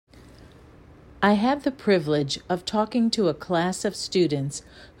I had the privilege of talking to a class of students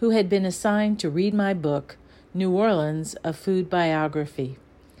who had been assigned to read my book, New Orleans, A Food Biography.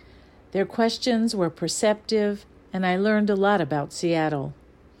 Their questions were perceptive, and I learned a lot about Seattle.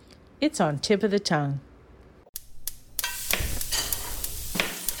 It's on tip of the tongue.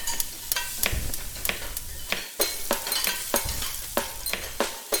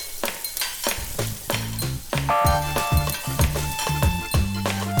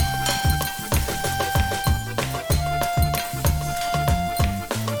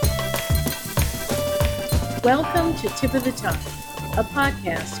 Welcome to Tip of the Tongue, a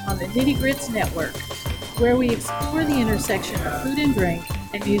podcast on the Nitty Grits Network, where we explore the intersection of food and drink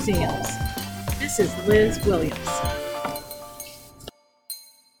and museums. This is Liz Williams.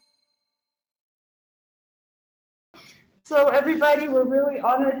 So everybody, we're really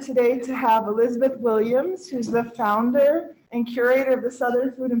honored today to have Elizabeth Williams, who's the founder and curator of the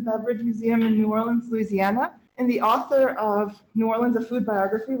Southern Food and Beverage Museum in New Orleans, Louisiana, and the author of New Orleans, A Food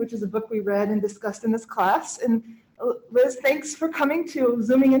Biography, which is a book we read and discussed in this class. And Liz, thanks for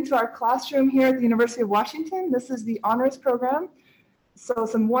zooming into our classroom here at the University of Washington. This is the honors program. So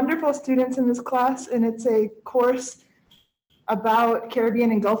some wonderful students in this class, and it's a course about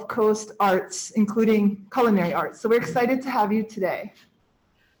Caribbean and Gulf Coast arts, including culinary arts. So we're excited to have you today.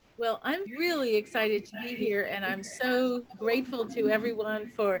 Well, I'm really excited to be here, and I'm so grateful to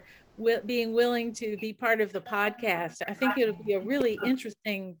everyone for being willing to be part of the podcast. I think it'll be a really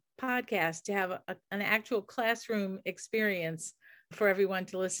interesting podcast to have an actual classroom experience for everyone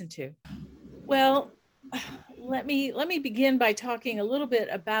to listen to. Well, let me begin by talking a little bit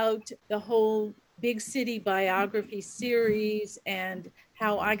about the whole Big City biography series and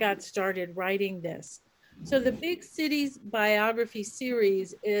how I got started writing this. So the Big Cities biography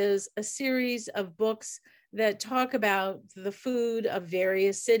series is a series of books that talk about the food of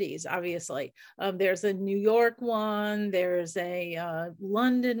various cities, obviously. There's a New York one, there's a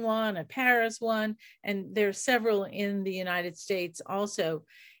London one, a Paris one, and there's several in the United States also.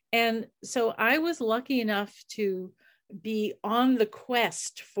 And so I was lucky enough to be on the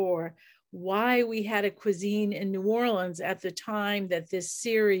quest for why we had a cuisine in New Orleans at the time that this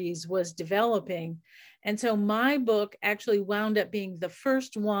series was developing. And so my book actually wound up being the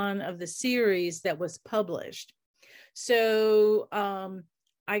first one of the series that was published. So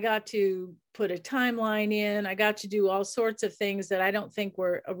I got to put a timeline in. I got to do all sorts of things that I don't think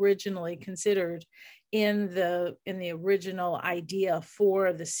were originally considered in the original idea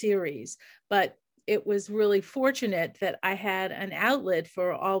for the series. But it was really fortunate that I had an outlet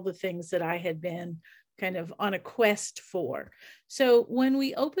for all the things that I had been kind of on a quest for. So when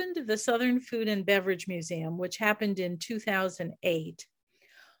we opened the Southern Food and Beverage Museum, which happened in 2008,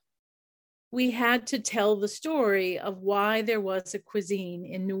 we had to tell the story of why there was a cuisine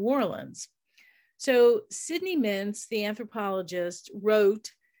in New Orleans. So Sidney Mintz, the anthropologist,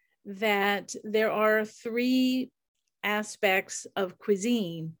 wrote that there are three aspects of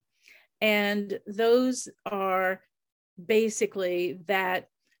cuisine, and those are basically that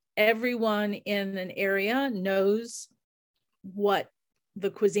everyone in an area knows what the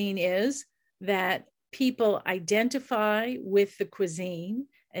cuisine is, that people identify with the cuisine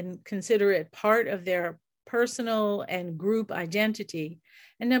and consider it part of their personal and group identity.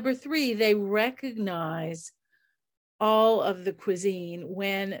 And number three, they recognize all of the cuisine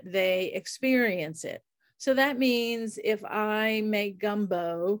when they experience it. So that means if I make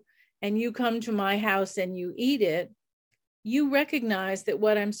gumbo and you come to my house and you eat it, you recognize that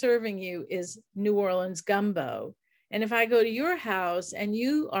what I'm serving you is New Orleans gumbo. And if I go to your house and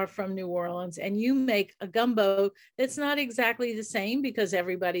you are from New Orleans and you make a gumbo that's not exactly the same because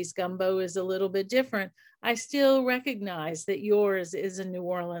everybody's gumbo is a little bit different, I still recognize that yours is a New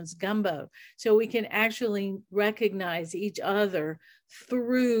Orleans gumbo. So we can actually recognize each other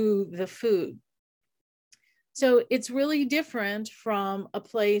through the food. So it's really different from a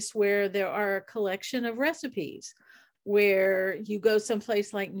place where there are a collection of recipes, where you go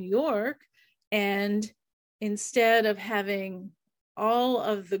someplace like New York, and instead of having all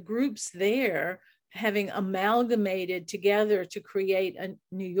of the groups there having amalgamated together to create a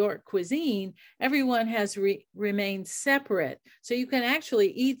New York cuisine, everyone has remained separate. So you can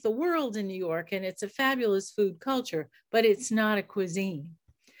actually eat the world in New York, and it's a fabulous food culture, but it's not a cuisine.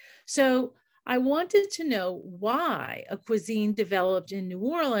 So I wanted to know why a cuisine developed in New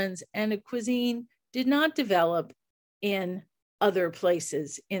Orleans and a cuisine did not develop in other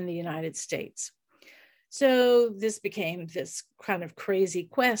places in the United States. So this became this kind of crazy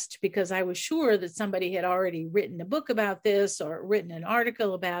quest because I was sure that somebody had already written a book about this or written an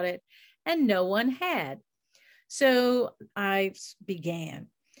article about it, and no one had. So I began.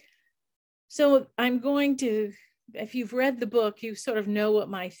 So I'm going to, if you've read the book, you sort of know what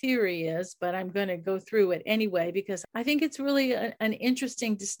my theory is, but I'm going to go through it anyway, because I think it's really an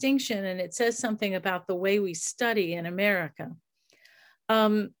interesting distinction, and it says something about the way we study in America.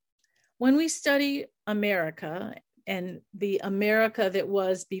 When we study America, and the America that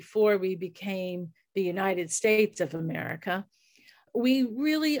was before we became the United States of America, we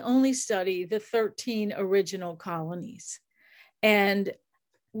really only study the 13 original colonies. And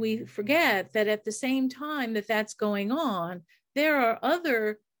we forget that at the same time that that's going on, there are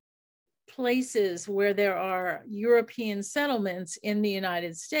other places where there are European settlements in the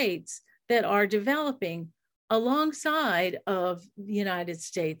United States that are developing alongside of the United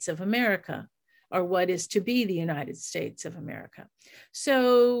States of America, or what is to be the United States of America.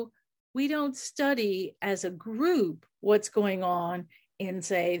 So we don't study as a group what's going on in,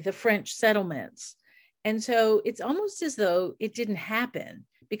 say, the French settlements. And so it's almost as though it didn't happen,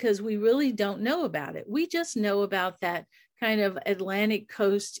 because we really don't know about it. We just know about that kind of Atlantic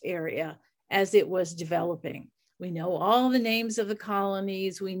coast area as it was developing. We know all the names of the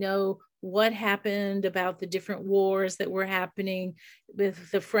colonies. We know what happened about the different wars that were happening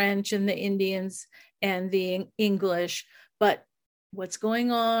with the French and the Indians and the English. But what's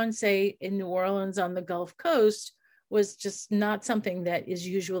going on, say, in New Orleans on the Gulf Coast was just not something that is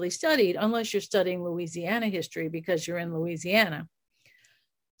usually studied, unless you're studying Louisiana history because you're in Louisiana.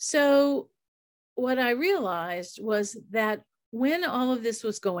 So what I realized was that when all of this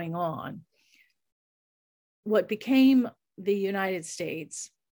was going on, what became the United States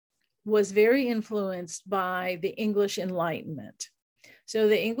was very influenced by the English Enlightenment. So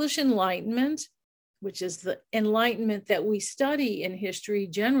the English Enlightenment, which is the Enlightenment that we study in history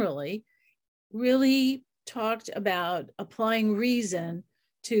generally, really talked about applying reason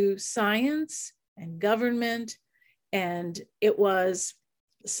to science and government. And it was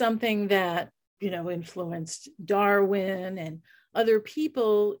something that, influenced Darwin and other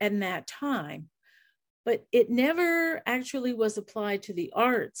people in that time. But it never actually was applied to the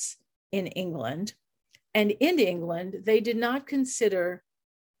arts in England. And in England, they did not consider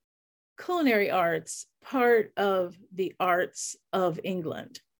culinary arts part of the arts of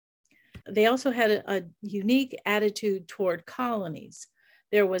England. They also had a unique attitude toward colonies.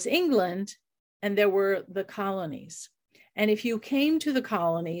 There was England and there were the colonies. And if you came to the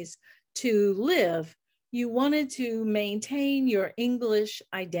colonies to live, you wanted to maintain your English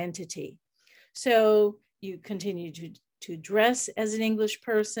identity. So you continue to dress as an English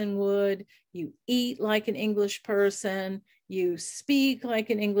person would, you eat like an English person, you speak like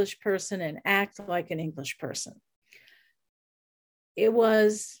an English person, and act like an English person. It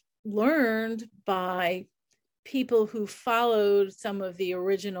was learned by people who followed some of the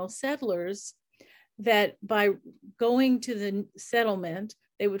original settlers that by going to the settlement,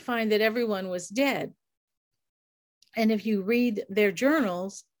 they would find that everyone was dead. And if you read their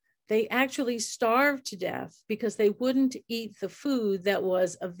journals, they actually starved to death because they wouldn't eat the food that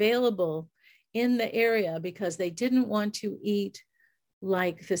was available in the area because they didn't want to eat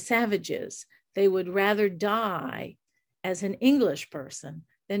like the savages. They would rather die as an English person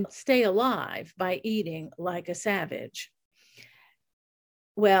than stay alive by eating like a savage.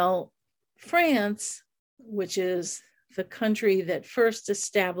 Well, France, which is the country that first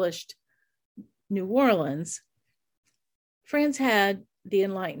established New Orleans, France had the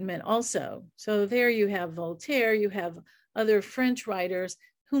Enlightenment also. So there you have Voltaire, you have other French writers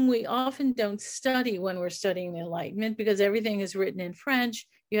whom we often don't study when we're studying the Enlightenment because everything is written in French.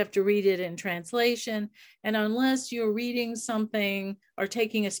 You have to read it in translation. And unless you're reading something or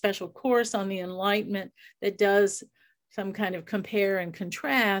taking a special course on the Enlightenment that does some kind of compare and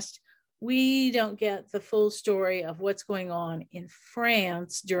contrast, we don't get the full story of what's going on in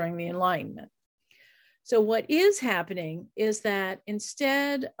France during the Enlightenment. So what is happening is that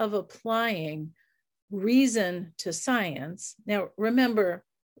instead of applying reason to science, now remember,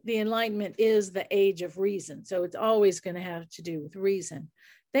 the Enlightenment is the age of reason, so it's always going to have to do with reason.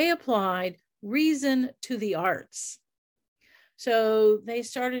 They applied reason to the arts. So they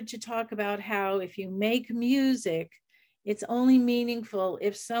started to talk about how if you make music, it's only meaningful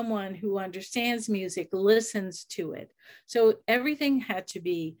if someone who understands music listens to it. So everything had to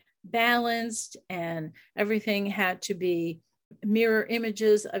be balanced and everything had to be mirror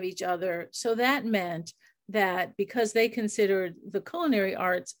images of each other. So that meant that because they considered the culinary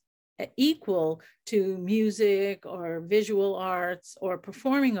arts equal to music or visual arts or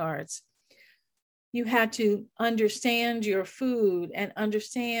performing arts, you had to understand your food and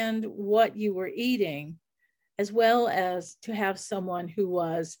understand what you were eating, as well as to have someone who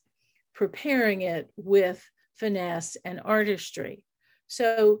was preparing it with finesse and artistry.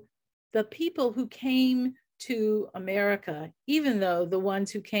 So the people who came to America, even though the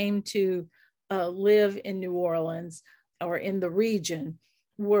ones who came to live in New Orleans or in the region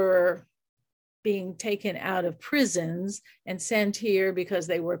were being taken out of prisons and sent here because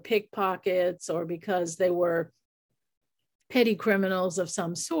they were pickpockets or because they were petty criminals of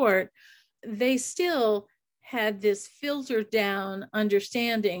some sort, they still had this filtered down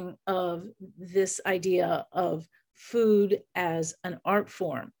understanding of this idea of food as an art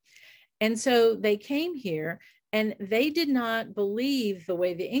form. And so they came here and they did not believe the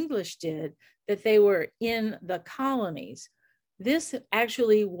way the English did that they were in the colonies. This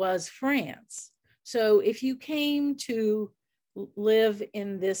actually was France. So if you came to live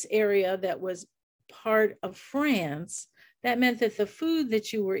in this area that was part of France, that meant that the food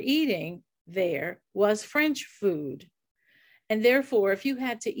that you were eating there was French food. And therefore, if you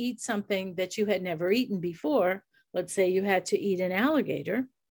had to eat something that you had never eaten before, let's say you had to eat an alligator,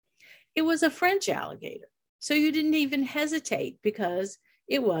 it was a French alligator. So you didn't even hesitate because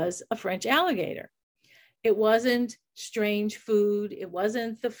it was a French alligator. It wasn't strange food. It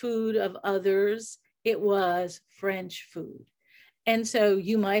wasn't the food of others. It was French food. And so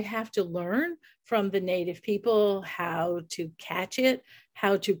you might have to learn from the native people how to catch it,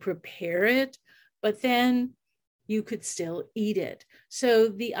 how to prepare it, but then you could still eat it. So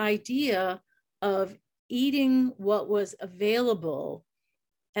the idea of eating what was available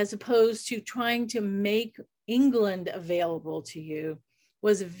as opposed to trying to make England available to you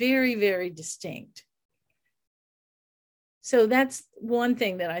was very, very distinct. So that's one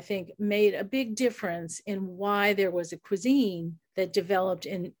thing that I think made a big difference in why there was a cuisine that developed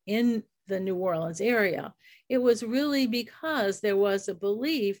in the New Orleans area. It was really because there was a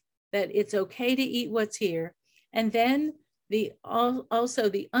belief that it's okay to eat what's here. And then also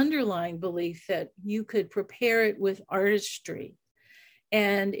the underlying belief that you could prepare it with artistry.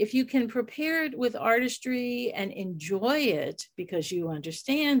 And if you can prepare it with artistry and enjoy it because you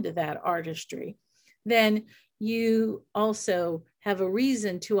understand that artistry, then you also have a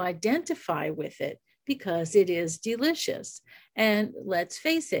reason to identify with it because it is delicious. And let's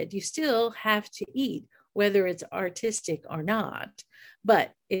face it, you still have to eat, whether it's artistic or not.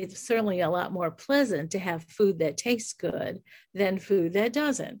 But it's certainly a lot more pleasant to have food that tastes good than food that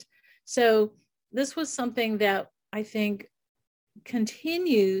doesn't. So this was something that I think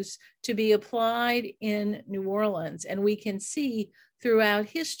continues to be applied in New Orleans. And we can see throughout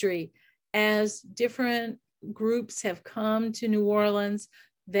history as different groups have come to New Orleans,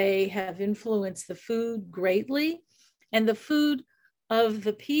 they have influenced the food greatly. And the food of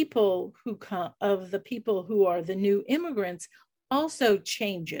the people who are the new immigrants also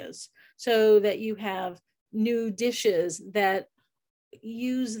changes, so that you have new dishes that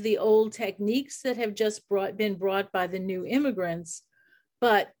use the old techniques that have just been brought by the new immigrants,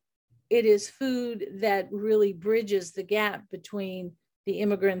 but it is food that really bridges the gap between the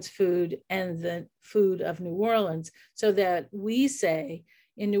immigrants' food and the food of New Orleans, so that we say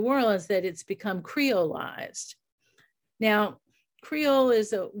in New Orleans that it's become Creolized. Now, Creole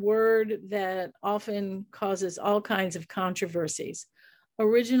is a word that often causes all kinds of controversies.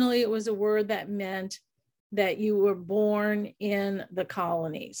 Originally, it was a word that meant that you were born in the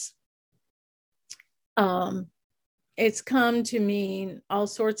colonies. It's come to mean all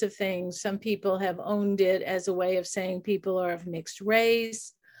sorts of things. Some people have owned it as a way of saying people are of mixed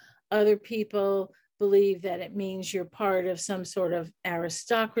race. Other people believe that it means you're part of some sort of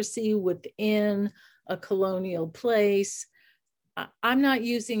aristocracy within a colonial place. I'm not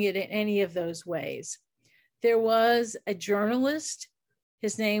using it in any of those ways. There was a journalist,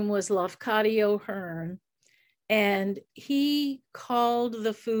 his name was Lafcadio Hearn, and he called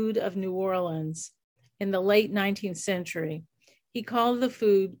the food of New Orleans in the late 19th century, he called the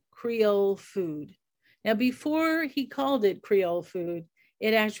food Creole food. Now, before he called it Creole food,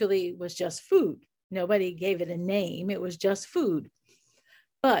 it actually was just food. Nobody gave it a name, it was just food.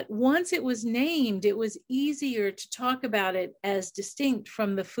 But once it was named, it was easier to talk about it as distinct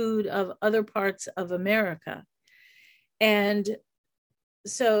from the food of other parts of America. And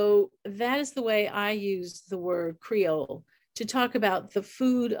so that is the way I use the word Creole, to talk about the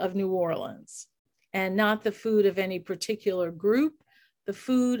food of New Orleans and not the food of any particular group. The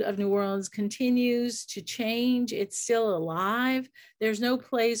food of New Orleans continues to change. It's still alive. There's no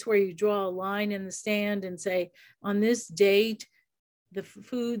place where you draw a line in the sand and say, on this date, the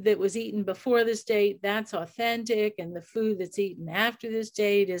food that was eaten before this date, that's authentic, and the food that's eaten after this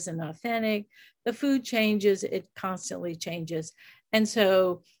date isn't authentic. The food changes, it constantly changes. And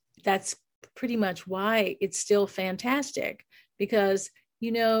so that's pretty much why it's still fantastic, because,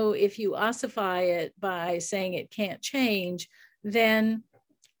 you know, if you ossify it by saying it can't change, then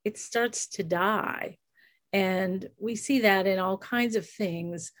it starts to die. And we see that in all kinds of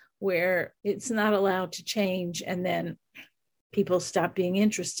things where it's not allowed to change, and then people stop being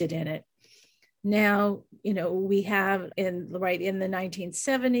interested in it. Now, we have in the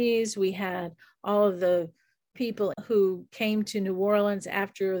 1970s, we had all of the people who came to New Orleans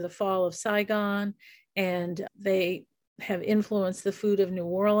after the fall of Saigon, and they have influenced the food of New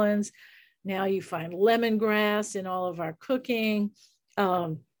Orleans. Now you find lemongrass in all of our cooking.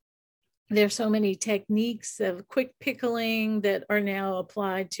 There's so many techniques of quick pickling that are now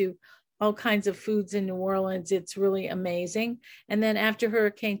applied to all kinds of foods in New Orleans. It's really amazing. And then after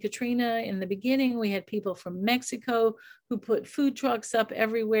Hurricane Katrina, in the beginning, we had people from Mexico who put food trucks up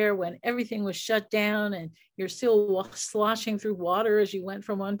everywhere when everything was shut down, and you're still sloshing through water as you went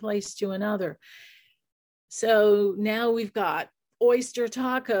from one place to another. So now we've got oyster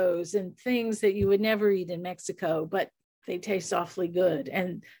tacos and things that you would never eat in Mexico, but they taste awfully good.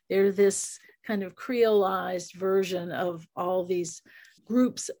 And they're this kind of creolized version of all these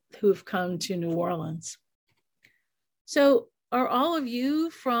groups who've come to New Orleans. So are all of you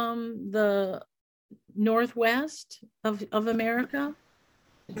from the Northwest of America?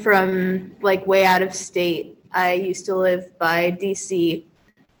 From like way out of state. I used to live by DC,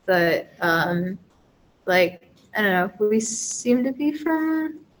 but like, I don't know, we seem to be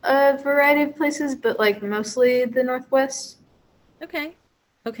from a variety of places, but like mostly the Northwest. Okay.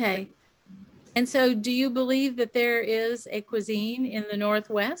 And so do you believe that there is a cuisine in the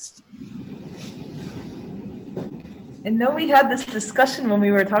Northwest? And no, we had this discussion when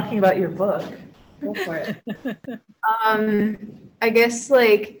we were talking about your book. Go for it. I guess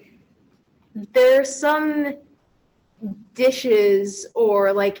like there are some dishes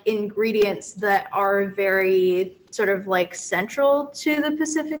or like ingredients that are very sort of like central to the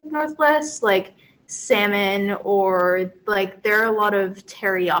Pacific Northwest, like salmon, or like there are a lot of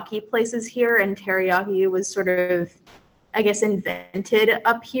teriyaki places here, and teriyaki was sort of, I guess, invented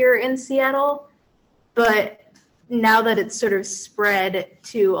up here in Seattle. But now that it's sort of spread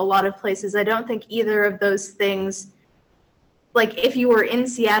to a lot of places, I don't think either of those things, like if you were in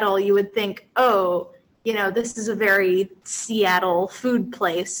Seattle, you would think, oh, this is a very Seattle food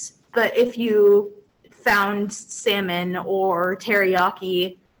place. But if you found salmon or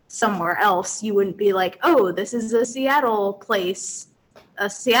teriyaki somewhere else, you wouldn't be like, oh, this is a Seattle place, a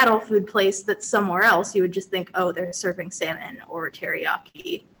Seattle food place that's somewhere else. You would just think, oh, they're serving salmon or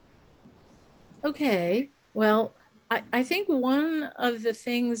teriyaki. Okay. Well, I think one of the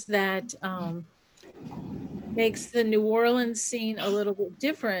things that makes the New Orleans scene a little bit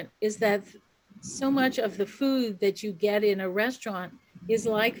different is that so much of the food that you get in a restaurant is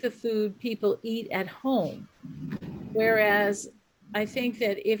like the food people eat at home. Whereas I think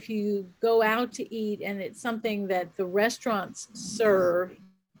that if you go out to eat and it's something that the restaurants serve,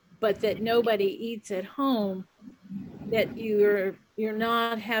 but that nobody eats at home, that you're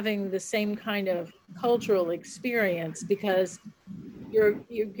not having the same kind of cultural experience, because you're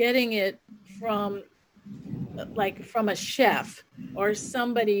getting it from a chef or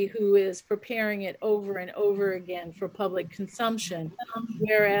somebody who is preparing it over and over again for public consumption.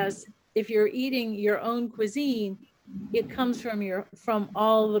 Whereas if you're eating your own cuisine, it comes from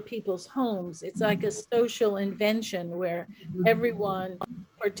all the people's homes. It's like a social invention where everyone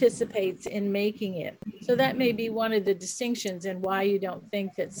participates in making it. So that may be one of the distinctions in why you don't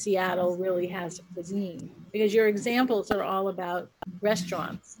think that Seattle really has a cuisine, because your examples are all about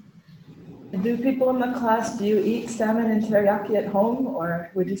restaurants. Do people in the class, do you eat salmon and teriyaki at home, or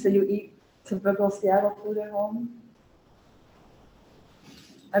would you say you eat typical Seattle food at home?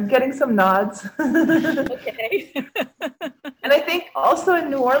 I'm getting some nods. Okay. And I think also in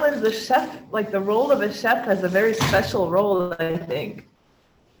New Orleans, the chef, like the role of a chef has a very special role, I think.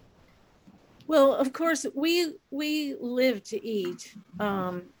 Well, of course, we live to eat.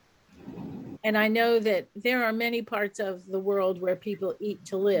 And I know that there are many parts of the world where people eat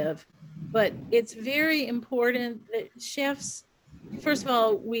to live. But it's very important that chefs, first of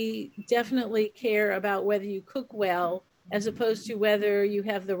all, we definitely care about whether you cook well, as opposed to whether you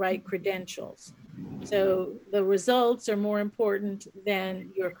have the right credentials. So the results are more important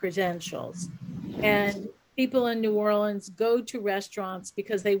than your credentials. And people in New Orleans go to restaurants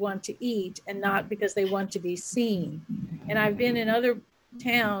because they want to eat and not because they want to be seen. And I've been in other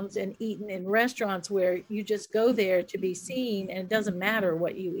towns and eaten in restaurants where you just go there to be seen, and it doesn't matter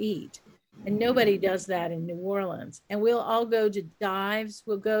what you eat. And nobody does that in New Orleans. And we'll all go to dives.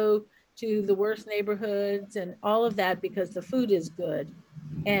 We'll go to the worst neighborhoods and all of that because the food is good.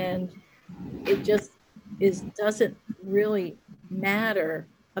 And it just doesn't really matter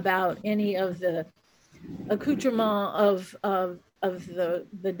about any of the accoutrement of of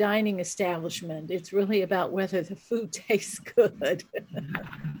the dining establishment. It's really about whether the food tastes good.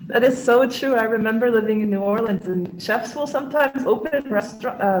 That is so true. I remember living in New Orleans, and chefs will sometimes open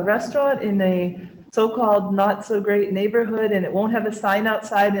a restaurant in a so-called not so great neighborhood, and it won't have a sign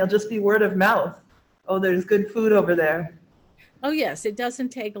outside, and it'll just be word of mouth. Oh, there's good food over there. Oh yes, it doesn't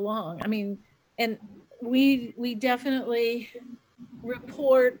take long. I mean, and we definitely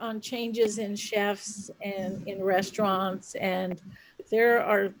report on changes in chefs and in restaurants, and there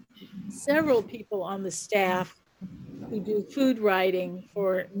are several people on the staff who do food writing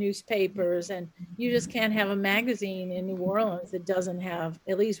for newspapers, and you just can't have a magazine in New Orleans that doesn't have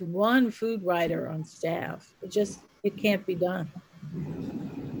at least one food writer on staff. It can't be done.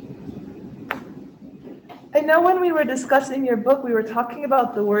 I know when we were discussing your book, we were talking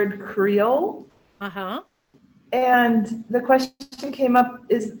about the word Creole. Uh-huh. And the question came up,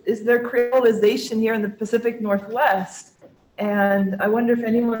 is there creolization here in the Pacific Northwest? And I wonder if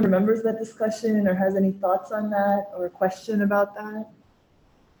anyone remembers that discussion or has any thoughts on that or a question about that.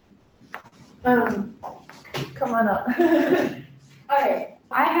 Come on up. All right,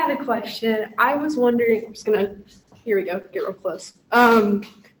 I had a question. I was wondering, here we go, get real close.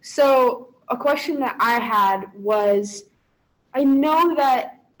 So a question that I had was, I know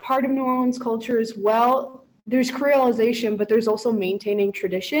that part of New Orleans culture as well, there's creolization, but there's also maintaining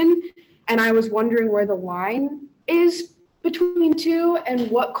tradition. And I was wondering where the line is between two, and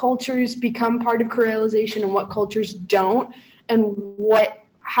what cultures become part of creolization and what cultures don't, and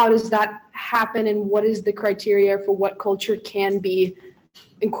how does that happen, and what is the criteria for what culture can be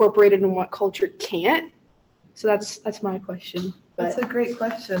incorporated and what culture can't? So that's my question. That's a great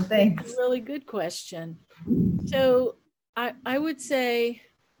question. Thanks. That's a really good question. So I would say,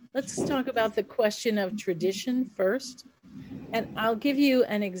 let's talk about the question of tradition first. And I'll give you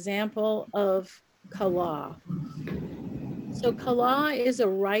an example of kala. So kala is a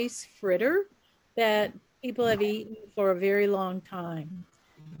rice fritter that people have eaten for a very long time.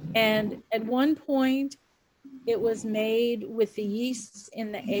 And at one point, it was made with the yeasts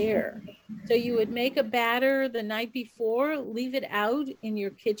in the air. So you would make a batter the night before, leave it out in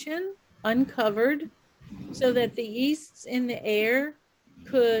your kitchen, uncovered, so that the yeasts in the air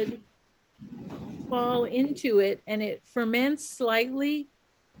could fall into it, and it ferments slightly.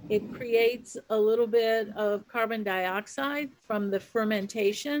 It creates a little bit of carbon dioxide from the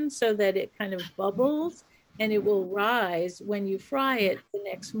fermentation so that it kind of bubbles, and it will rise when you fry it the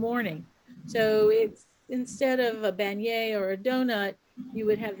next morning. So it's, instead of a beignet or a donut, you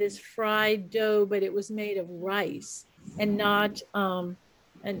would have this fried dough, but it was made of rice and not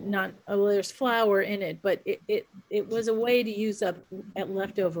there's flour in it, but it was a way to use up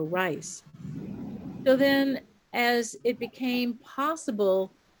leftover rice. So then, as it became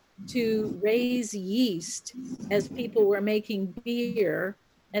possible to raise yeast as people were making beer,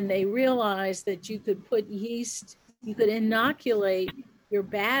 and they realized that you could put yeast, you could inoculate your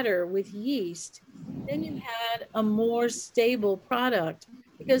batter with yeast, then you had a more stable product.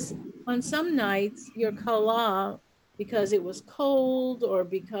 Because on some nights, your kala, because it was cold or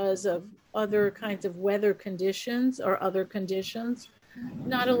because of other kinds of weather conditions or other conditions,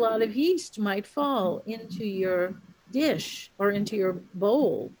 not a lot of yeast might fall into your dish or into your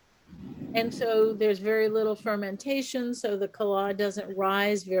bowl. And so there's very little fermentation, so the kala doesn't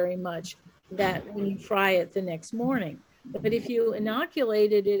rise very much that when you fry it the next morning. But if you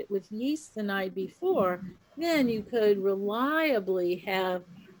inoculated it with yeast the night before, then you could reliably have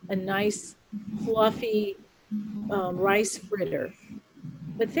a nice fluffy rice fritter.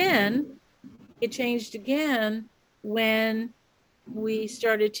 But then it changed again when we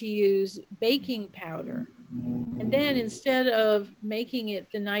started to use baking powder. And then instead of making it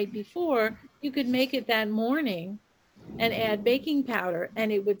the night before, you could make it that morning and add baking powder,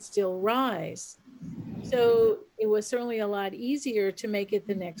 and it would still rise. So it was certainly a lot easier to make it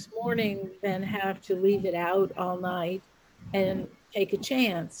the next morning than have to leave it out all night and take a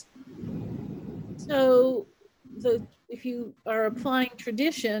chance. So if you are applying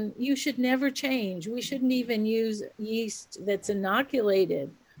tradition, you should never change. We shouldn't even use yeast that's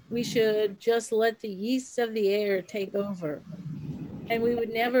inoculated. We should just let the yeasts of the air take over. And we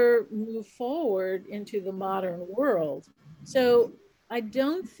would never move forward into the modern world. So I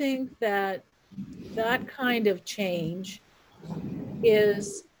don't think that kind of change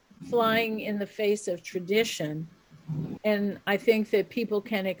is flying in the face of tradition. And I think that people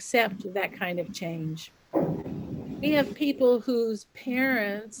can accept that kind of change. We have people whose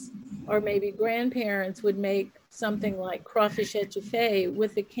parents or maybe grandparents would make something like crawfish etouffee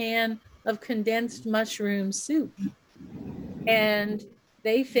with a can of condensed mushroom soup. And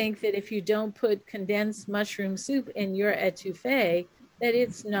they think that if you don't put condensed mushroom soup in your etouffee, that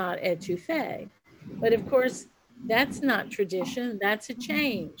it's not etouffee. But of course, that's not tradition, that's a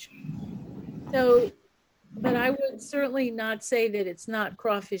change. So, but I would certainly not say that it's not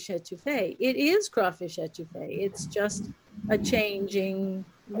crawfish etouffee. It is crawfish etouffee. It's just a changing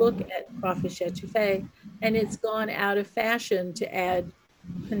look at crawfish etouffee, and it's gone out of fashion to add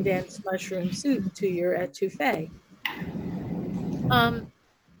condensed mushroom soup to your etouffee.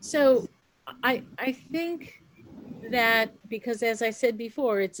 So I think that because, as I said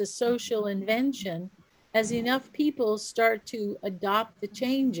before, it's a social invention, as enough people start to adopt the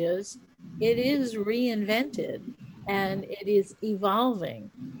changes, it is reinvented and it is evolving.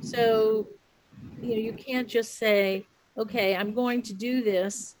 So, you can't just say, okay, I'm going to do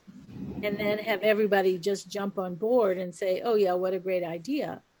this, and then have everybody just jump on board and say, oh yeah, what a great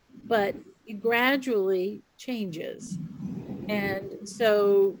idea. But it gradually changes. And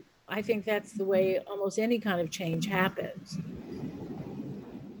so I think that's the way almost any kind of change happens.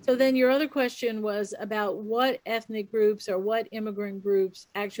 So then your other question was about what ethnic groups or what immigrant groups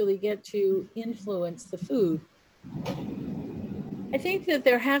actually get to influence the food. I think that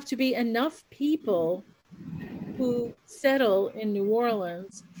there have to be enough people who settle in New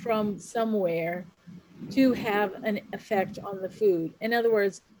Orleans from somewhere to have an effect on the food. In other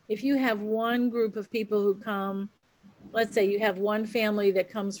words, if you have one group of people who come, let's say you have one family that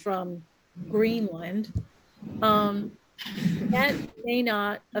comes from Greenland, that may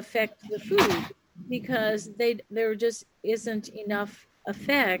not affect the food because there just isn't enough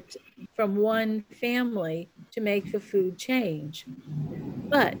effect from one family to make the food change.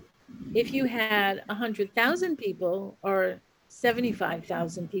 But if you had 100,000 people or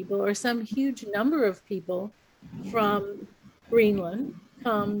 75,000 people or some huge number of people from Greenland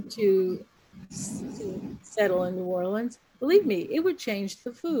come to settle in New Orleans, believe me, it would change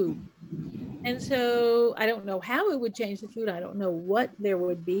the food. And so I don't know how it would change the food. I don't know what there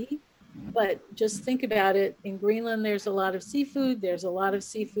would be, but just think about it. In Greenland, there's a lot of seafood. There's a lot of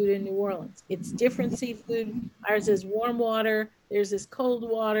seafood in New Orleans. It's different seafood. Ours is warm water. There's this cold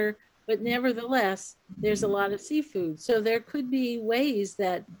water, but nevertheless, there's a lot of seafood. So there could be ways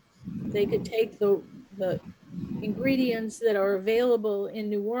that they could take the ingredients that are available in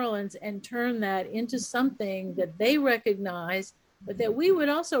New Orleans and turn that into something that they recognize, but that we would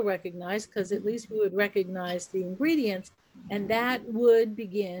also recognize, because at least we would recognize the ingredients, and that would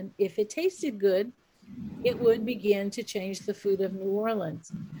begin, if it tasted good, it would begin to change the food of New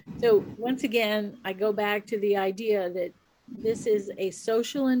Orleans. So once again, I go back to the idea that this is a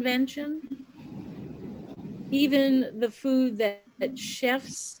social invention. Even the food that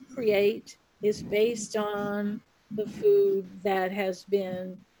chefs create is based on the food that has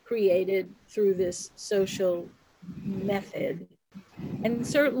been created through this social method. And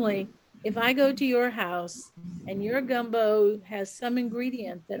certainly, if I go to your house and your gumbo has some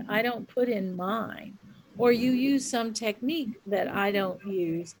ingredient that I don't put in mine, or you use some technique that I don't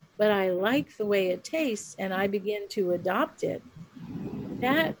use, but I like the way it tastes and I begin to adopt it,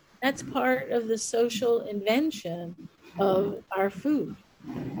 that's part of the social invention of our food.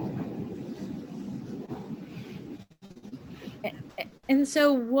 And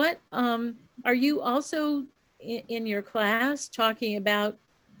so what, are you also in your class talking about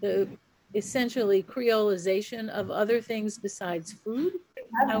the essentially Creolization of other things besides food?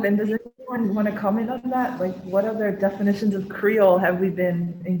 Does anyone want to comment on that? Like, what other definitions of Creole have we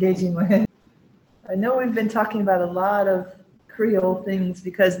been engaging with? I know we've been talking about a lot of Creole things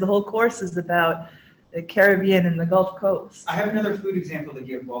because the whole course is about the Caribbean and the Gulf Coast. I have another food example to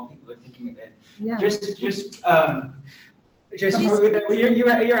give while people are thinking of it. Yeah. You're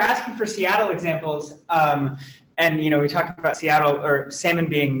asking for Seattle examples, and we talked about Seattle or salmon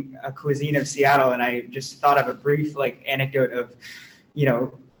being a cuisine of Seattle, and I just thought of a brief anecdote of,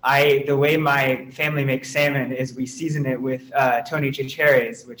 the way my family makes salmon is we season it with Tony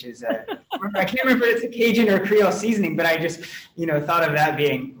Chicheres, which is I can't remember if it's a Cajun or Creole seasoning, but I just thought of that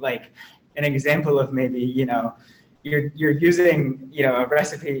being an example of maybe you're using a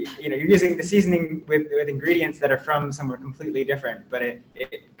recipe, you're using the seasoning with ingredients that are from somewhere completely different, but it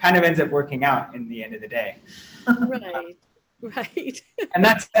kind of ends up working out in the end of the day. Right. And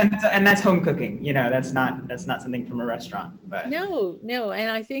that's home cooking. That's not something from a restaurant. But no, and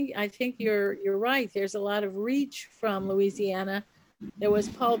I think you're right. There's a lot of reach from Louisiana. There was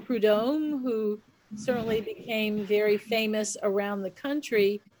Paul Prudhomme, who certainly became very famous around the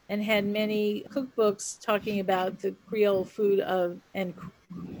country and had many cookbooks talking about the Creole food and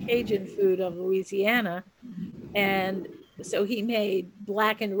Cajun food of Louisiana. And so he made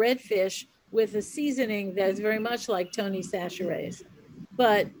black and red fish with a seasoning that is very much like Tony Chachere's.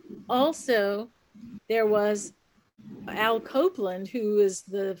 But also there was Al Copeland, who is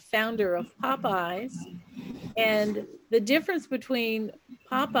the founder of Popeyes. And the difference between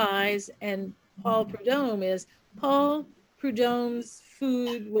Popeyes and Paul Prudhomme is Paul Prudhomme's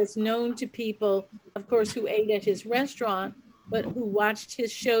food was known to people, of course, who ate at his restaurant, but who watched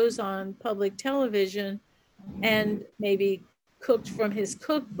his shows on public television and maybe cooked from his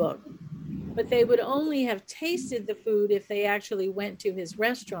cookbook. But they would only have tasted the food if they actually went to his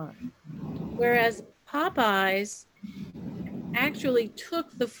restaurant. Whereas Popeyes actually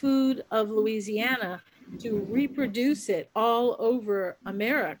took the food of Louisiana to reproduce it all over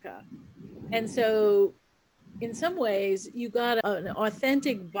America. And so in some ways, you got an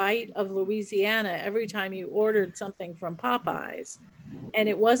authentic bite of Louisiana every time you ordered something from Popeyes. And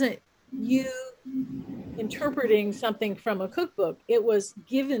it wasn't you interpreting something from a cookbook. It was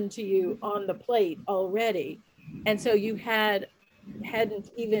given to you on the plate already. And so you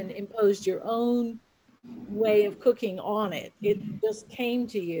hadn't even imposed your own way of cooking on it. It just came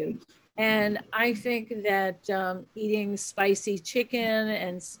to you. And I think that eating spicy chicken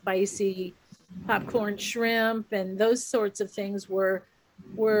and spicy popcorn shrimp and those sorts of things were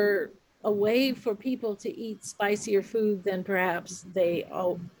a way for people to eat spicier food than perhaps they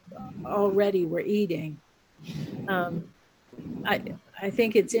already were eating. I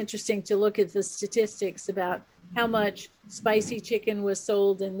think it's interesting to look at the statistics about how much spicy chicken was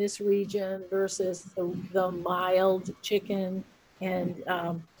sold in this region versus the mild chicken, and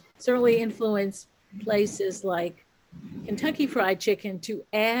certainly influenced places like Kentucky Fried Chicken to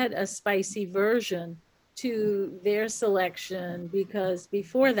add a spicy version to their selection, because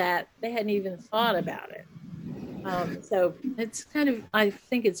before that they hadn't even thought about it. So it's I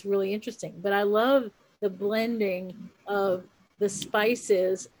think it's really interesting, but I love the blending of the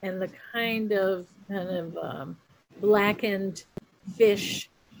spices and the kind of blackened fish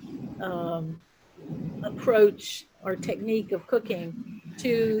approach or technique of cooking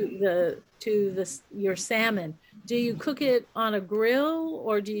to your salmon. Do you cook it on a grill,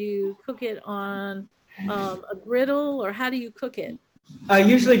 or do you cook it on a griddle, or how do you cook it?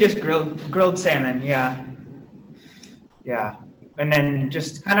 Usually just grilled salmon, yeah. And then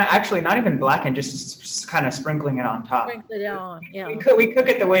just kind of, actually not even blackened, just kind of sprinkling it on top. Sprinkle it on, yeah. We cook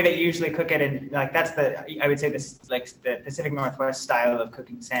it the way that you usually cook it, and like that's I would say this, like the Pacific Northwest style of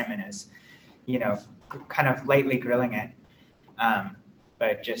cooking salmon is, kind of lightly grilling it,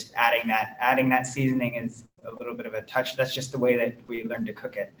 but just adding that seasoning is a little bit of a touch. That's just the way that we learned to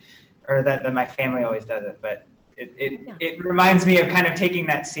cook it, or that my family always does it. But it reminds me of kind of taking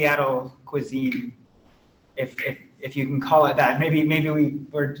that Seattle cuisine, if you can call it that. Maybe we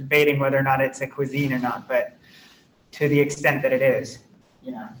were debating whether or not it's a cuisine or not, but to the extent that it is,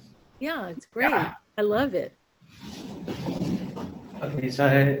 Yeah, it's great. Yeah. I love it. Okay,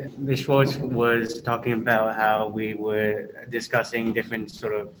 so Ms. Schwartz was talking about how we were discussing different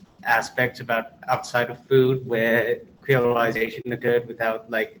sort of aspects about outside of food where creolization occurred without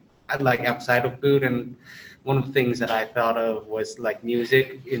like outside of food. And one of the things that I thought of was like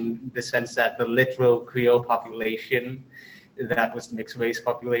music, in the sense that the literal Creole population, that was mixed race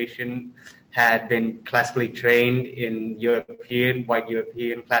population, had been classically trained in white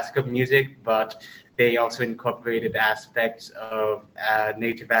European classical music, but they also incorporated aspects of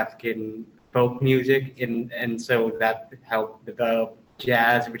native African folk music, and so that helped develop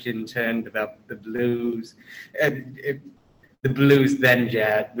jazz, which in turn developed the blues, the blues then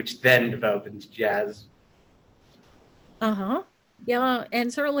jazz, which then developed into jazz. Yeah,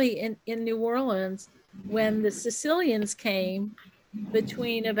 and certainly in New Orleans, when the Sicilians came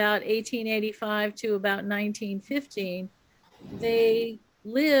between about 1885 to about 1915, they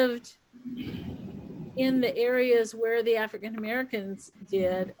lived in the areas where the African Americans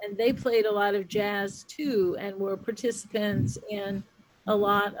did, and they played a lot of jazz too, and were participants in a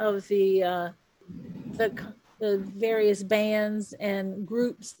lot of the various bands and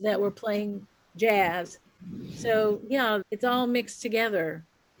groups that were playing jazz. So yeah, it's all mixed together,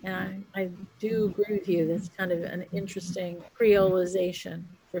 and I do agree with you. That's kind of an interesting creolization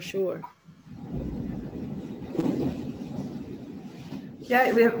for sure.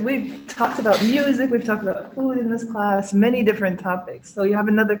 Yeah, we've talked about music, we've talked about food in this class, many different topics. So you have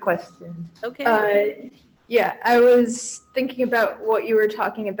another question. Okay. Yeah, I was thinking about what you were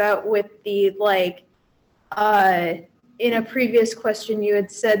talking about with the in a previous question you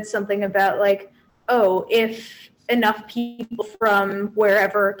had said something about if enough people from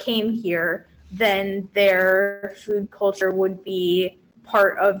wherever came here, then their food culture would be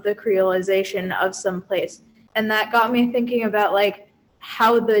part of the creolization of some place. And that got me thinking about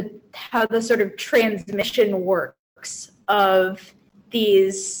how the sort of transmission works of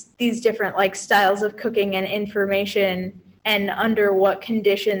these different like styles of cooking and information, and under what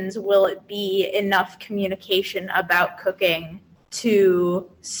conditions will it be enough communication about cooking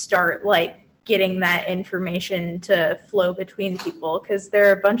to start like getting that information to flow between people? Because there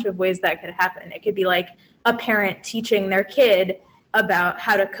are a bunch of ways that could happen. It could be like a parent teaching their kid about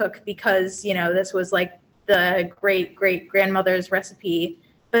how to cook because, you know, this was like the great great grandmother's recipe,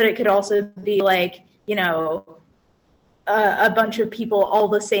 but it could also be like, you know, a bunch of people all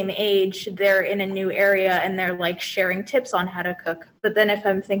the same age, they're in a new area and they're like sharing tips on how to cook. But then if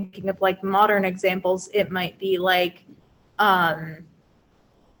I'm thinking of like modern examples, it might be like,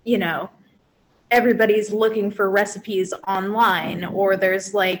 you know, everybody's looking for recipes online, or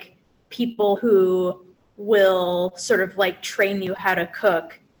there's like people who will sort of like train you how to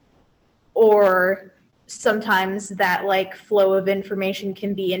cook, or sometimes that like flow of information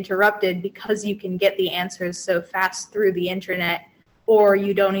can be interrupted because you can get the answers so fast through the internet, or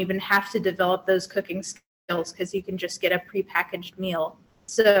you don't even have to develop those cooking skills because you can just get a prepackaged meal.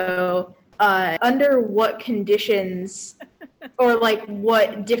 So under what conditions or like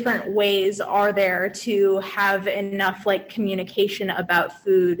what different ways are there to have enough like communication about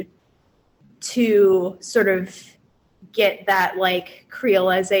food to sort of get that like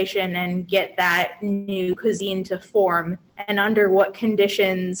creolization and get that new cuisine to form? And under what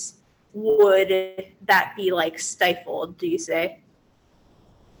conditions would that be like stifled, do you say?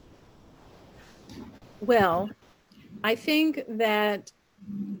 Well, I think that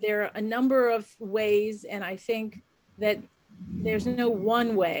there are a number of ways, and I think that there's no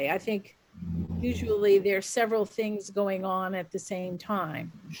one way. I think usually there's several things going on at the same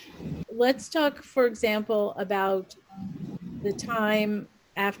time. Let's talk, for example, about the time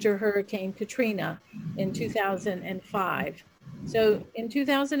after Hurricane Katrina in 2005. So in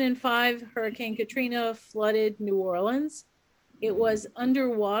 2005, Hurricane Katrina flooded New Orleans. It was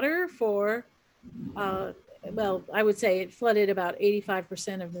underwater for, well, I would say it flooded about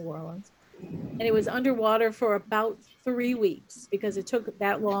 85% of New Orleans. And it was underwater for about 3 weeks because it took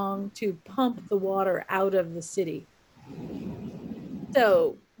that long to pump the water out of the city.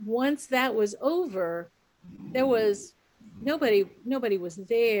 So once that was over, there was nobody was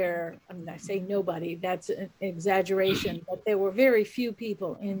there. I mean, I say nobody, that's an exaggeration, but there were very few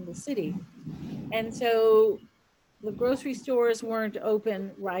people in the city. And so the grocery stores weren't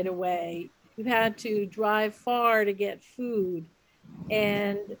open right away. You had to drive far to get food,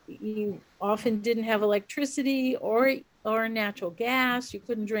 and you often didn't have electricity or natural gas. You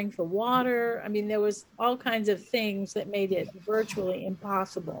couldn't drink the water. I mean, there was all kinds of things that made it virtually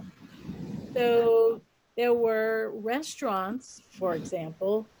impossible. So there were restaurants, for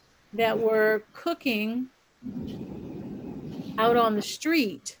example, that were cooking out on the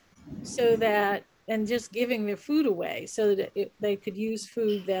street so that, and just giving their food away so that they could use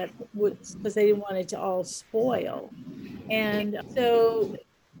food that would, because they didn't want it to all spoil. And so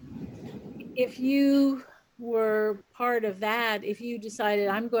if you were part of that, if you decided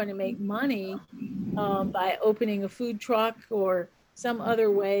I'm going to make money by opening a food truck or some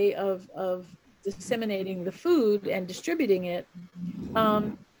other way of disseminating the food and distributing it,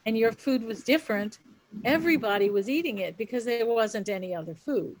 and your food was different, everybody was eating it because there wasn't any other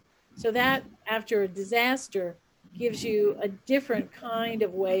food. So that, after a disaster, gives you a different kind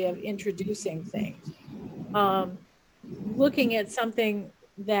of way of introducing things. Looking at something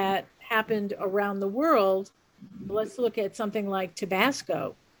that happened around the world, let's look at something like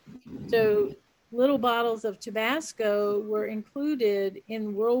Tabasco. So little bottles of Tabasco were included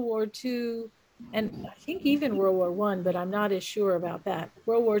in World War II, and I think even World War I, but I'm not as sure about that.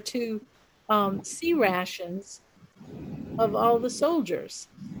 World War II sea rations of all the soldiers.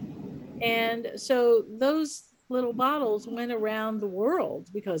 And so those little bottles went around the world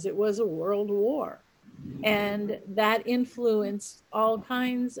because it was a world war. And that influenced all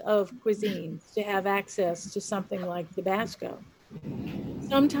kinds of cuisines to have access to something like Tabasco.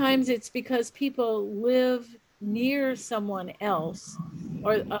 Sometimes it's because people live near someone else,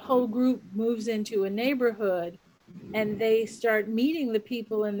 or a whole group moves into a neighborhood and they start meeting the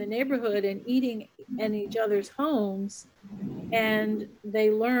people in the neighborhood and eating in each other's homes. And they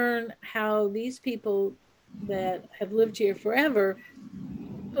learn how these people that have lived here forever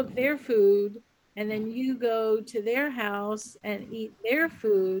cook their food, and then you go to their house and eat their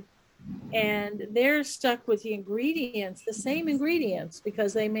food, and they're stuck with the ingredients, the same ingredients,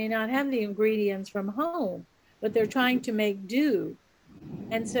 because they may not have the ingredients from home, but they're trying to make do.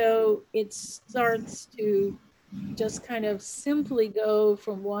 And so it starts to just kind of simply go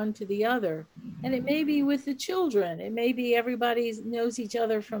from one to the other. And it may be with the children. It may be everybody knows each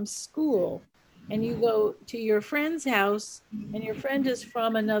other from school. and you go to your friend's house and your friend is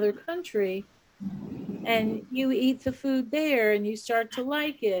from another country, and you eat the food there and you start to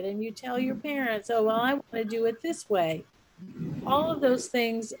like it, and you tell your parents, oh, well, I want to do it this way. All those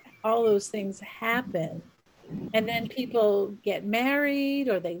things happen. And then people get married,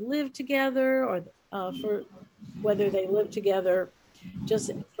 or they live together, or for whether they live together just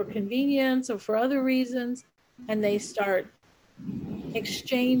for convenience or for other reasons, and they start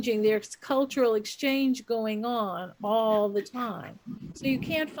exchanging. There's cultural exchange going on all the time. So you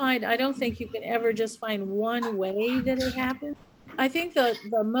can't find, I don't think you can ever just find one way that it happens. I think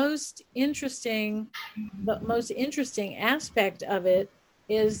the most interesting aspect of it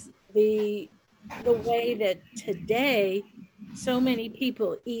is the way that today so many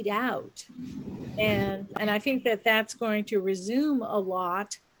people eat out, and I think that that's going to resume a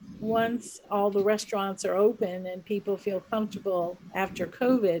lot once all the restaurants are open and people feel comfortable after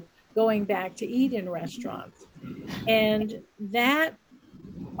COVID going back to eat in restaurants. And that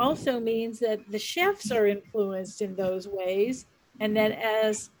also means that the chefs are influenced in those ways, and that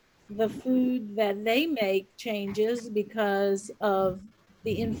as the food that they make changes because of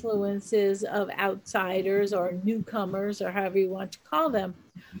the influences of outsiders or newcomers, or however you want to call them,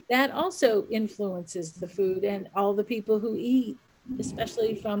 that also influences the food and all the people who eat,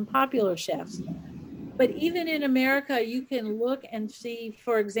 especially from popular chefs. But even in America, you can look and see,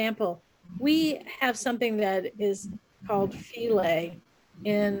 for example, we have something that is called filet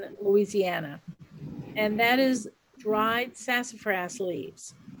in Louisiana, and that is dried sassafras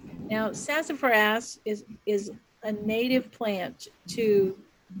leaves. Now, sassafras is a native plant to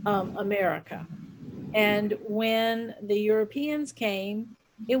America. And when the Europeans came,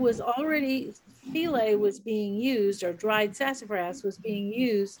 it was already, filet was being used, or dried sassafras was being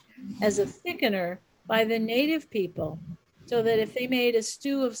used as a thickener by the native people. So that if they made a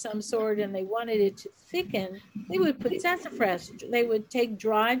stew of some sort and they wanted it to thicken, they would put sassafras. They would take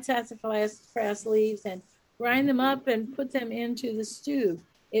dried sassafras leaves and grind them up and put them into the stew.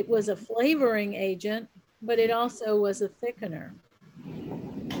 It was a flavoring agent, but it also was a thickener.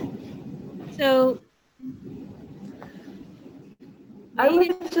 So I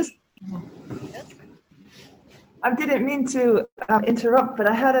didn't mean to interrupt, but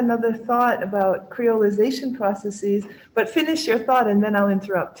I had another thought about creolization processes, but finish your thought and then I'll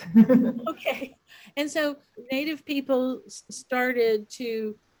interrupt. Okay. And so native people started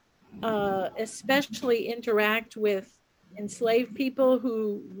to especially interact with enslaved people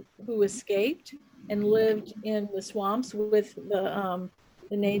who escaped and lived in the swamps with the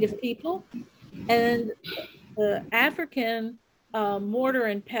native people. And the African mortar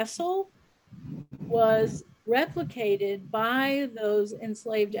and pestle was replicated by those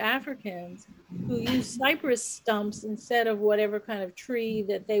enslaved Africans who used cypress stumps instead of whatever kind of tree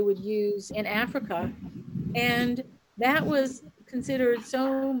that they would use in Africa. And that was considered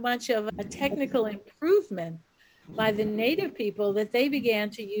so much of a technical improvement by the native people that they began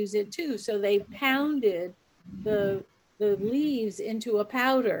to use it too. So they pounded the leaves into a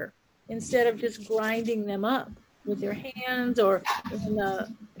powder instead of just grinding them up with their hands, or in a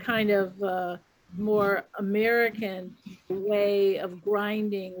kind of more American way of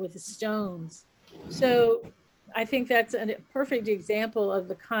grinding with stones. So I think that's a perfect example of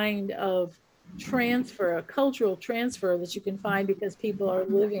the kind of transfer, a cultural transfer that you can find because people are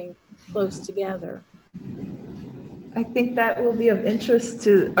living close together. I think that will be of interest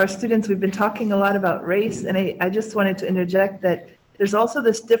to our students. We've been talking a lot about race, and I just wanted to interject that there's also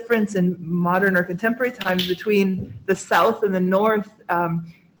this difference in modern or contemporary times between the South and the North.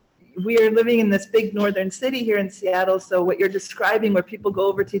 We are living in this big northern city here in Seattle, so what you're describing, where people go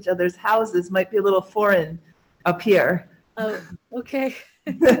over to each other's houses, might be a little foreign up here. Oh, okay.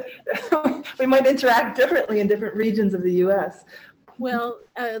 We might interact differently in different regions of the U.S. Well,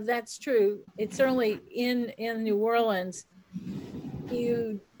 that's true. It's certainly in New Orleans,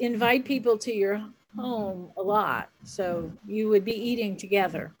 you invite people to your home a lot, so you would be eating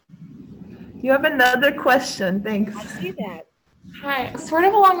together. You have another question. Thanks. I see that. Hi, sort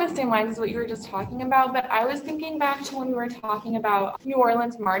of along the same lines as what you were just talking about, but I was thinking back to when we were talking about New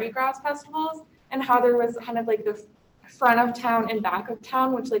Orleans Mardi Gras festivals and how there was kind of like the front of town and back of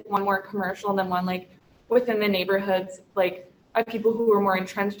town, which like one more commercial and then one like within the neighborhoods, like of people who were more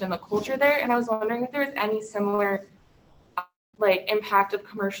entrenched in the culture there. And I was wondering if there was any similar like impact of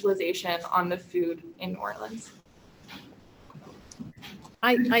commercialization on the food in New Orleans.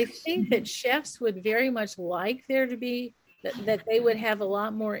 I think that chefs would very much like there to be that they would have a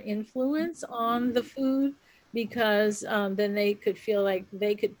lot more influence on the food, because then they could feel like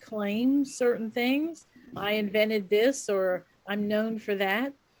they could claim certain things. I invented this, or I'm known for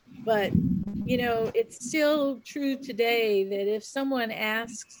that. But it's still true today that if someone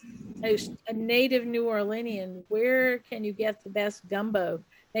asks a native New Orleanian, where can you get the best gumbo?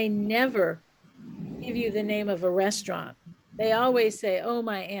 They never give you the name of a restaurant. They always say, oh,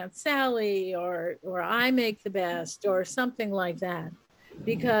 my Aunt Sally, or I make the best, or something like that.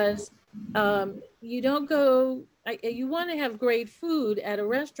 Because you don't go, you want to have great food at a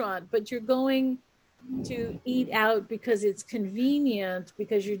restaurant, but you're going to eat out because it's convenient,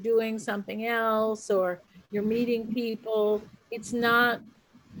 because you're doing something else, or you're meeting people. It's not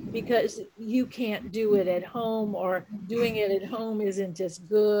because you can't do it at home, or doing it at home isn't as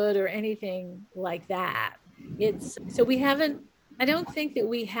good, or anything like that. I don't think that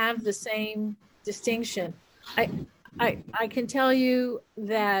we have the same distinction. I can tell you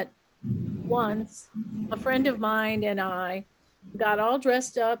that once a friend of mine and I got all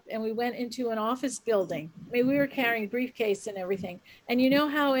dressed up and we went into an office building. I mean, we were carrying briefcase and everything. And you know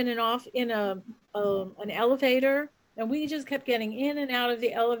how in an elevator, and we just kept getting in and out of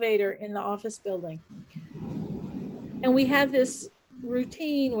the elevator in the office building. And we had this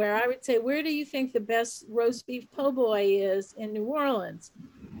routine where I would say, where do you think the best roast beef po' boy is in New Orleans?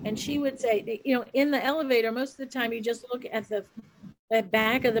 And she would say, in the elevator, most of the time you just look at the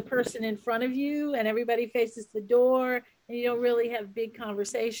back of the person in front of you, and everybody faces the door, and you don't really have big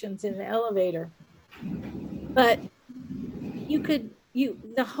conversations in the elevator. But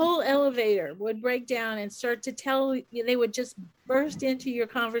the whole elevator would break down and start to tell you, they would just burst into your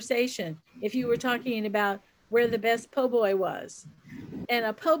conversation if you were talking about where the best po' boy was. And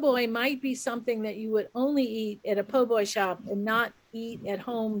a po' boy might be something that you would only eat at a po' boy shop and not eat at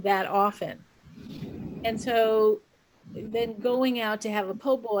home that often. And so then going out to have a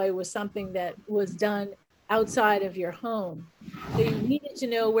po' boy was something that was done outside of your home. So you needed to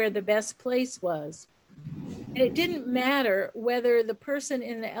know where the best place was. And it didn't matter whether the person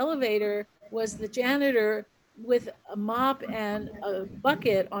in the elevator was the janitor with a mop and a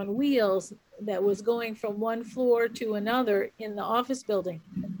bucket on wheels that was going from one floor to another in the office building.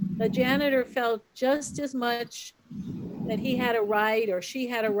 The janitor felt just as much that he had a right, or she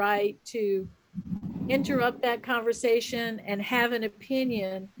had a right, to interrupt that conversation and have an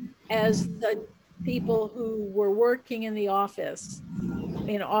opinion as the people who were working in the office,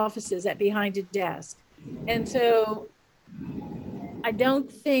 in offices behind a desk. And so I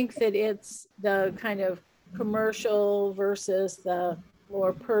don't think that it's the kind of commercial versus the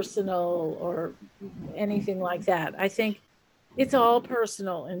more personal or anything like that. I think it's all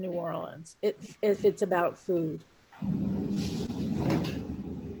personal in New Orleans if it's about food.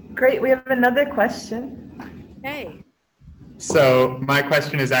 Great, we have another question. Hey. So my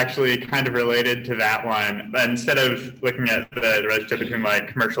question is actually kind of related to that one. But instead of looking at the relationship between like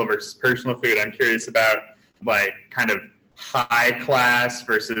commercial versus personal food, I'm curious about like kind of high class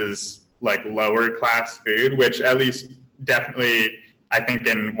versus like lower class food, which at least definitely I think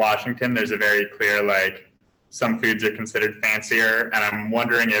in Washington there's a very clear like some foods are considered fancier, and I'm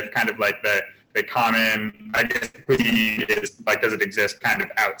wondering if kind of like the common, I guess, cuisine is like, does it exist kind of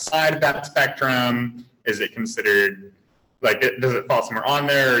outside of that spectrum? Is it considered like, does it fall somewhere on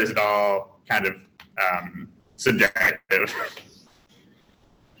there, or is it all kind of subjective?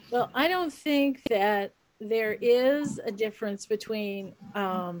 Well, I don't think that there is a difference between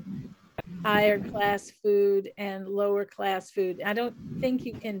higher class food and lower class food. I don't think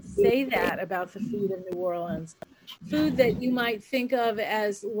you can say that about the food of New Orleans. Food that you might think of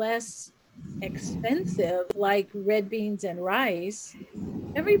as less expensive, like red beans and rice,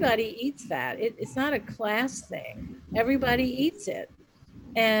 everybody eats that. It's not a class thing. Everybody eats it.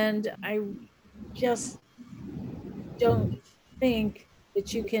 And I just don't think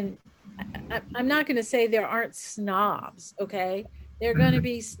that you can, I'm not going to say there aren't snobs, okay? There are going to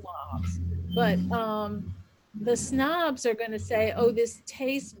be snobs, but the snobs are going to say, oh, this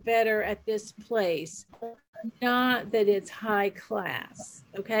tastes better at this place, not that it's high class,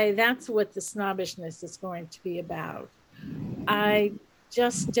 okay? That's what the snobbishness is going to be about. I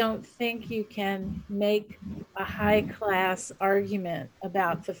just don't think you can make a high class argument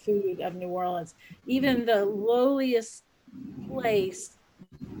about the food of New Orleans. Even the lowliest place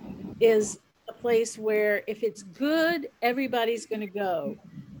is a place where if it's good, everybody's going to go.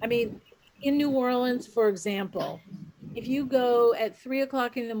 I mean, in New Orleans, for example, if you go at 3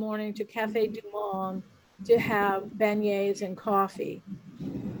 o'clock in the morning to Cafe Du Monde to have beignets and coffee,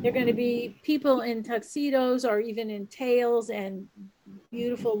 there are going to be people in tuxedos or even in tails and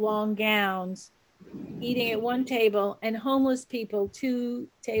beautiful long gowns eating at one table, and homeless people 2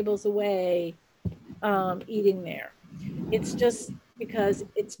 tables away eating there. It's just because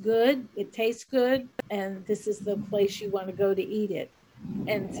it's good, it tastes good, and this is the place you want to go to eat it.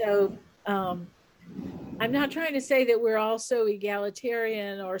 And so I'm not trying to say that we're all so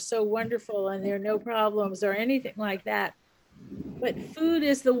egalitarian or so wonderful and there are no problems or anything like that. But food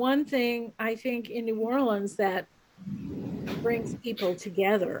is the one thing I think in New Orleans that brings people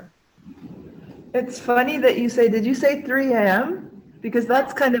together. It's funny that you say, did you say 3 a.m.? Because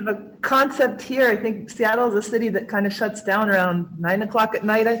that's kind of a concept here. I think Seattle is a city that kind of shuts down around 9 o'clock at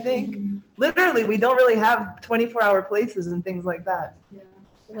night, I think. Literally, we don't really have 24-hour places and things like that.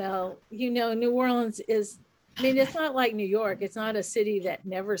 Well, New Orleans is, it's not like New York. It's not a city that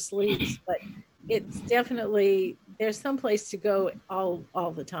never sleeps, but it's definitely, there's some place to go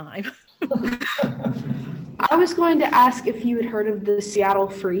all the time. I was going to ask if you had heard of the Seattle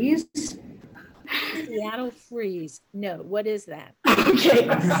Freeze. Seattle Freeze. No, what is that? Okay,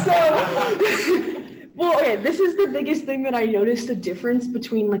 this is the biggest thing that I noticed the difference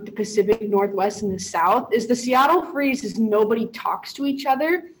between like the Pacific Northwest and the South is the Seattle Freeze is nobody talks to each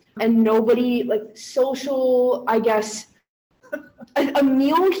other and nobody like social, I guess. A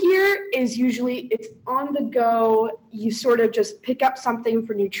meal here is usually it's on the go. You sort of just pick up something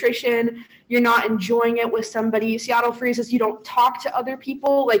for nutrition. You're not enjoying it with somebody. Seattle Freeze is you don't talk to other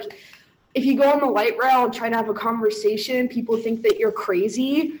people. Like if you go on the light rail and try to have a conversation, people think that you're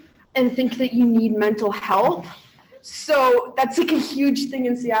crazy and think that you need mental help. So that's like a huge thing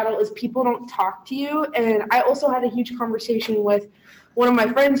in Seattle is people don't talk to you. And I also had a huge conversation with one of my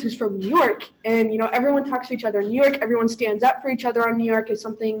friends who's from New York, and everyone talks to each other in New York. Everyone stands up for each other on New York if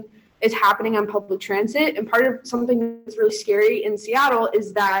something is happening on public transit. And part of something that's really scary in Seattle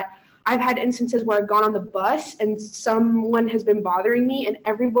is that I've had instances where I've gone on the bus and someone has been bothering me and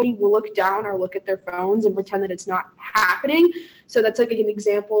everybody will look down or look at their phones and pretend that it's not happening. So that's like an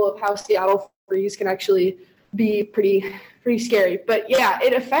example of how Seattle Freeze can actually be pretty scary. But yeah,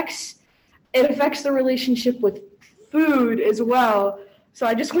 it affects the relationship with food as well. So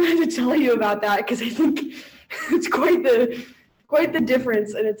I just wanted to tell you about that because I think it's quite the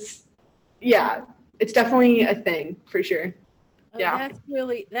difference, and it's definitely a thing for sure. Yeah.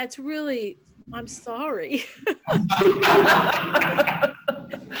 That's really, I'm sorry.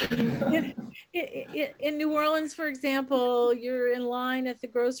 In New Orleans, for example, you're in line at the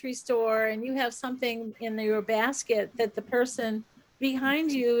grocery store and you have something in your basket that the person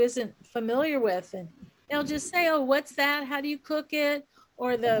behind you isn't familiar with, and they'll just say, "Oh, what's that? How do you cook it?"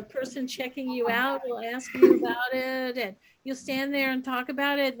 Or the person checking you out will ask you about it, and you'll stand there and talk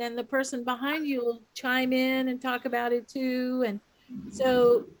about it. And then the person behind you will chime in and talk about it too. And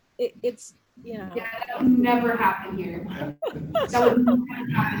so it's. Yeah, that would never happen here. That would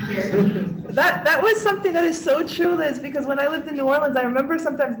never happen here. That was something that is so true, Liz, because when I lived in New Orleans, I remember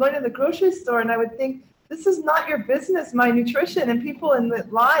sometimes going to the grocery store and I would think, this is not your business, my nutrition. And people in the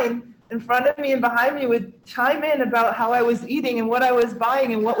line in front of me and behind me would chime in about how I was eating and what I was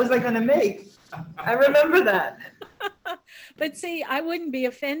buying and what was I going to make. I remember that. But see, I wouldn't be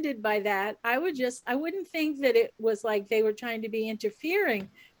offended by that. I wouldn't think that it was like they were trying to be interfering.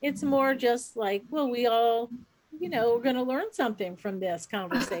 It's more just like, well, we all, we're going to learn something from this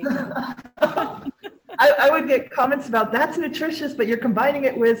conversation. I would get comments about that's nutritious, but you're combining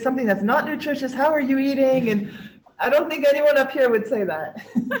it with something that's not nutritious. How are you eating? And I don't think anyone up here would say that.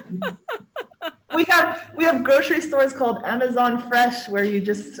 We have grocery stores called Amazon Fresh where you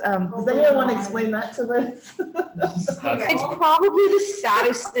just, does anyone want to explain that to Liz? It's probably the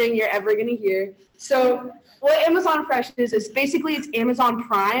saddest thing you're ever going to hear. So what Amazon Fresh is basically it's Amazon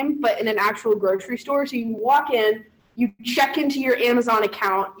Prime, but in an actual grocery store. So you walk in, you check into your Amazon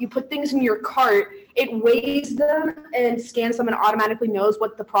account, you put things in your cart, it weighs them and scans them and automatically knows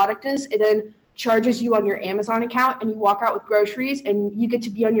what the product is. It then charges you on your Amazon account and you walk out with groceries and you get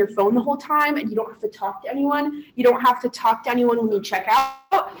to be on your phone the whole time and you don't have to talk to anyone. You don't have to talk to anyone when you check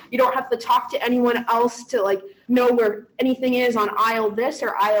out. You don't have to talk to anyone else to know where anything is on aisle this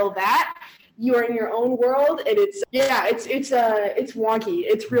or aisle that. You are in your own world, and it's wonky.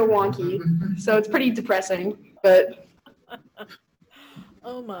 It's real wonky. So it's pretty depressing, but.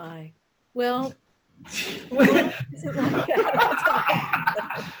 Oh my. Well.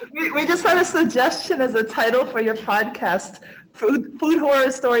 We just had a suggestion as a title for your podcast: food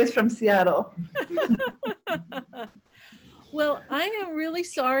horror stories from Seattle. Well, I am really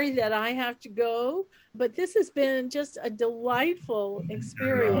sorry that I have to go, but this has been just a delightful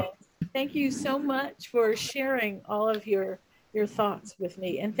experience. Thank you so much for sharing all of your thoughts with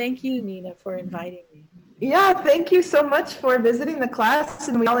me. And thank you, Nina, for inviting me. Yeah, thank you so much for visiting the class.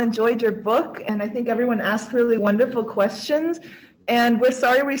 And we all enjoyed your book. And I think everyone asked really wonderful questions. And we're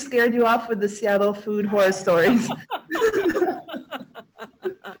sorry we scared you off with the Seattle food horror stories.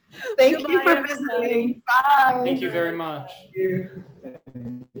 Thank you for visiting. Bye. Thank you very much.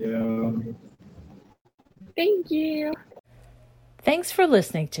 you. Thank you. Thanks for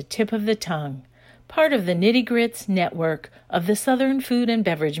listening to Tip of the Tongue, part of the Nitty Grits network of the Southern Food and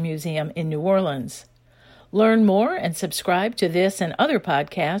Beverage Museum in New Orleans. Learn more and subscribe to this and other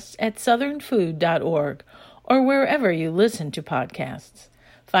podcasts at southernfood.org or wherever you listen to podcasts.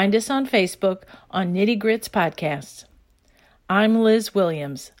 Find us on Facebook on Nitty Grits Podcasts. I'm Liz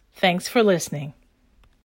Williams. Thanks for listening.